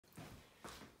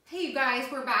Hey you guys,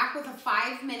 we're back with a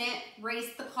 5-minute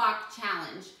race the clock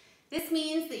challenge. This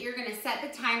means that you're gonna set the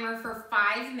timer for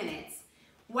 5 minutes.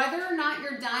 Whether or not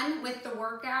you're done with the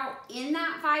workout in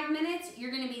that 5 minutes,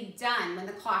 you're gonna be done when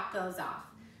the clock goes off.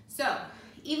 So,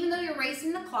 even though you're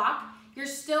racing the clock, you're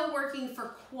still working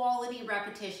for quality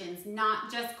repetitions,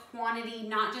 not just quantity,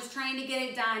 not just trying to get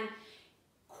it done.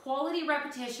 Quality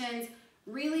repetitions,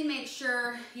 really make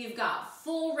sure you've got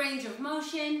full range of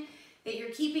motion, that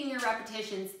you're keeping your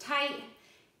repetitions tight.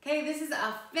 Okay, this is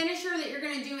a finisher that you're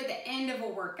gonna do at the end of a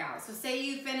workout. So say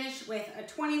you finish with a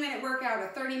 20-minute workout,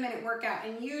 a 30-minute workout,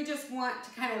 and you just want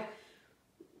to kind of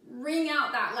wring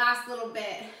out that last little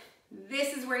bit.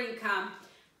 This is where you come.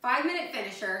 5-minute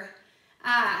finisher.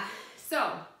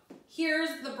 So here's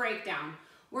the breakdown.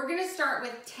 We're gonna start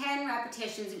with 10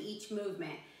 repetitions of each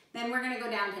movement. Then we're gonna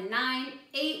go down to 9,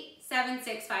 8, 7,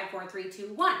 6, 5, 4, 3,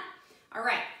 2, 1. All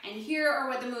right, and here are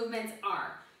what the movements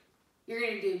are. You're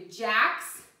gonna do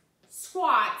jacks,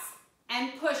 squats,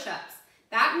 and push-ups.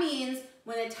 That means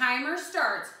when the timer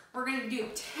starts, we're gonna do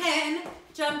 10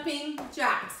 jumping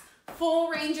jacks, full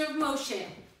range of motion.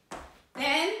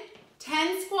 Then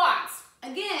 10 squats,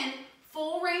 again,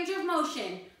 full range of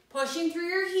motion, pushing through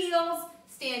your heels,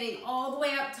 standing all the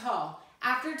way up tall.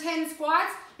 After 10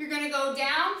 squats, you're gonna go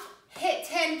down, hit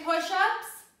 10 push-ups.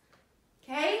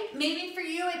 Okay, maybe for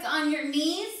you it's on your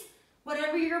knees,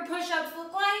 whatever your push-ups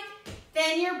look like.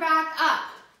 Then you're back up.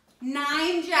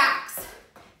 9 jacks,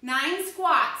 9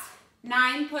 squats,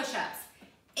 9 push-ups.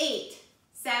 8,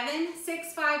 7,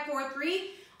 6, 5, 4, 3.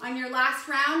 On your last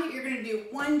round, you're gonna do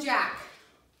 1 jack,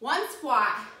 1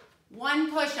 squat,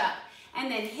 1 push-up,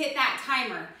 and then hit that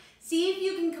timer. See if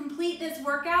you can complete this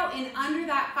workout in under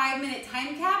that 5-minute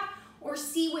time cap, or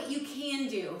see what you can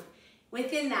do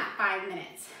within that 5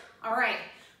 minutes. All right,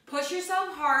 push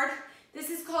yourself hard. This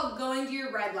is called going to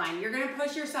your red line. You're gonna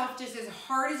push yourself just as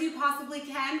hard as you possibly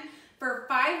can for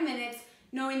 5 minutes,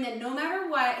 knowing that no matter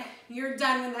what, you're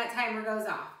done when that timer goes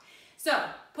off. So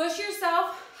push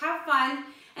yourself, have fun,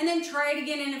 and then try it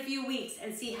again in a few weeks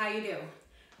and see how you do.